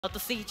to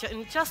see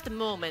in just a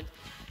moment.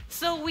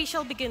 So we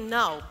shall begin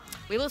now.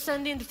 We will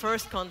send in the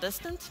first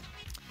contestant,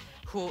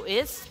 who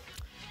is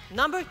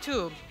number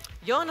 2,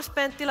 Joonas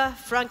Penttilä,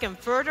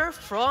 Furter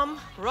from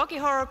Rocky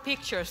Horror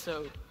Picture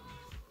Show.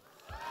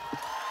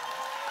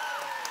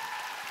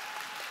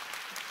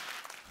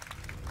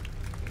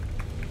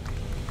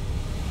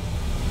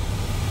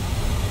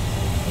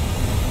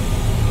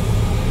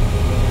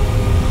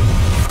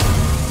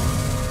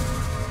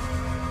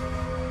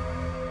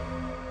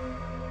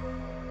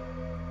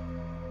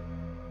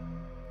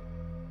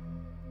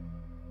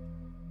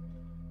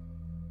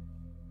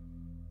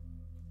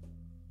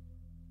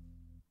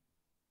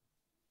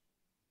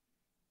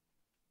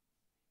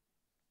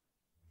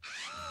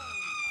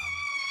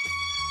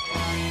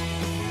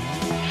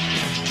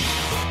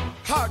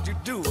 How'd you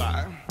do?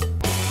 I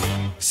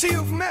see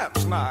you've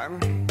met my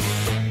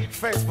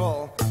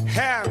faithful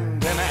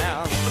hand in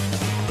hand.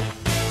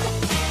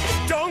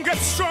 Don't get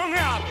strung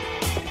out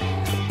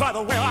by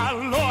the way I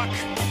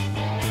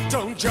look.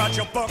 Don't judge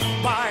a book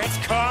by its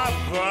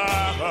cover.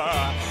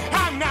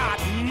 I'm not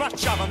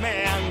much of a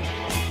man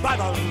by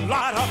the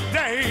light of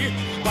day,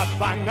 but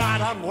by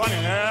night I'm one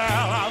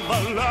hell of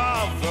a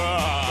lover.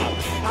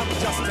 I'm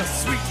just a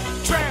sweet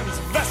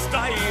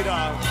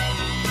transvestite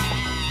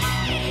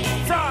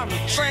from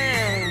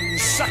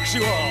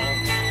transsexual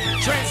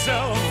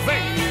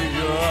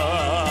Transylvania.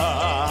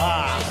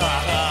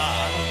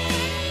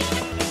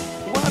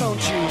 Why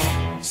don't you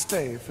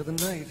stay for the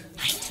night?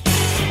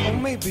 Or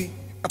maybe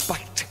a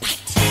bite.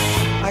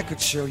 I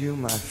could show you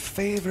my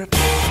favorite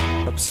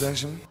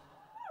obsession.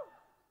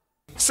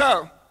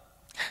 So,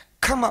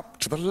 come up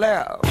to the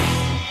lab.